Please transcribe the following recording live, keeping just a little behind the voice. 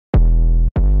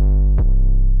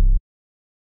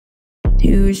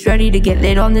Who's ready to get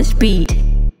lit on this beat?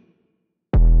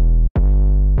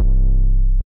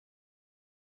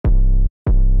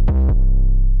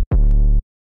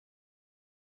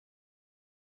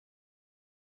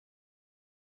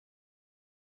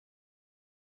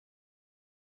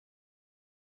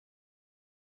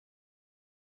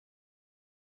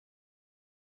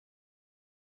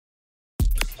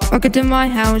 Welcome to my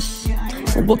house.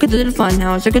 Welcome to the fun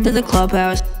house. Welcome to the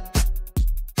clubhouse.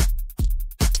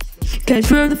 Cause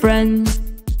we're the friends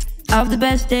of the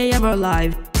best day of our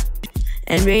life.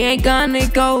 And we ain't gonna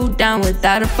go down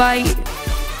without a fight.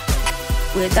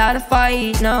 Without a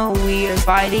fight, no, we are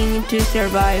fighting to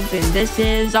survive. And this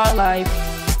is our life.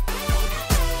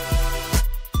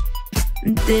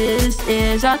 This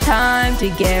is our time to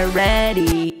get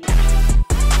ready.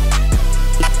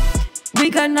 We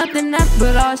got nothing left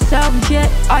but ourselves yet.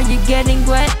 Are you getting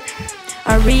wet?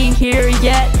 Are we here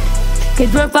yet?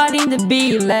 Cause we're fighting to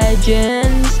be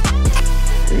legends.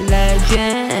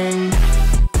 Legend.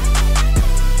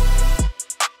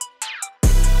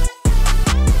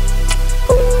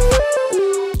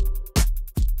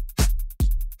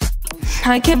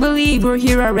 I can't believe we're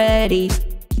here already.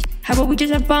 How about we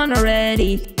just have fun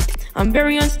already? I'm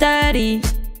very unsteady.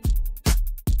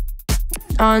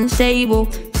 Unstable.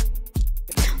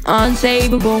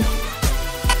 Unsavable,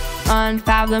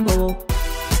 unfathomable.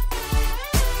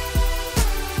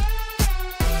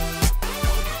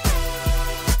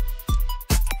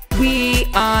 We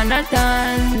are not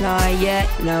done, not yet,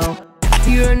 no.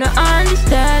 You're not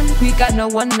understand, we got no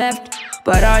one left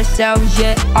but ourselves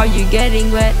yet. Are you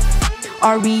getting wet?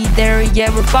 Are we there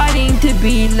yet? We're fighting to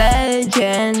be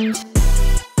legends.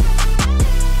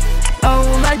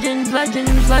 Oh, legends,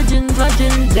 legends, legends,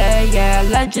 legends, yeah, yeah.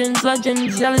 Legends,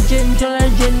 legends, legends,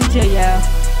 legends, yeah,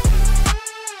 yeah.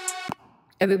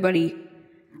 Everybody,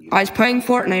 I was playing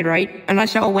Fortnite, right? And I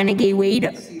saw a renegade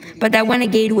waiter. But that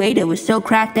renegade waiter was so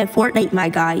cracked at Fortnite, my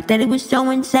guy, that it was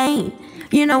so insane.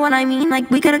 You know what I mean?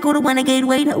 Like, we gotta go to renegade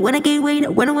waiter, renegade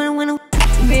waiter, winner, winner, winner.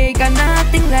 We got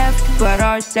nothing left but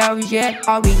ourselves yet.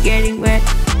 Are we getting wet?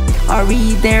 Are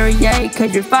we there yet?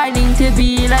 Cause you're fighting to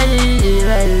be legends.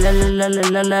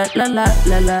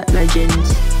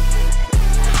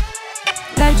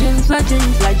 Legends,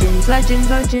 legends, legends, legends,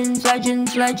 legends,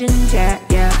 legends, legends, yeah,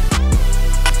 yeah.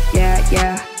 Yeah,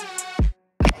 yeah.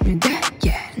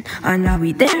 Yeah. And are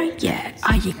we there yet?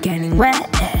 Are you getting wet?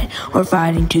 We're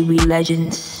fighting to be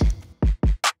legends.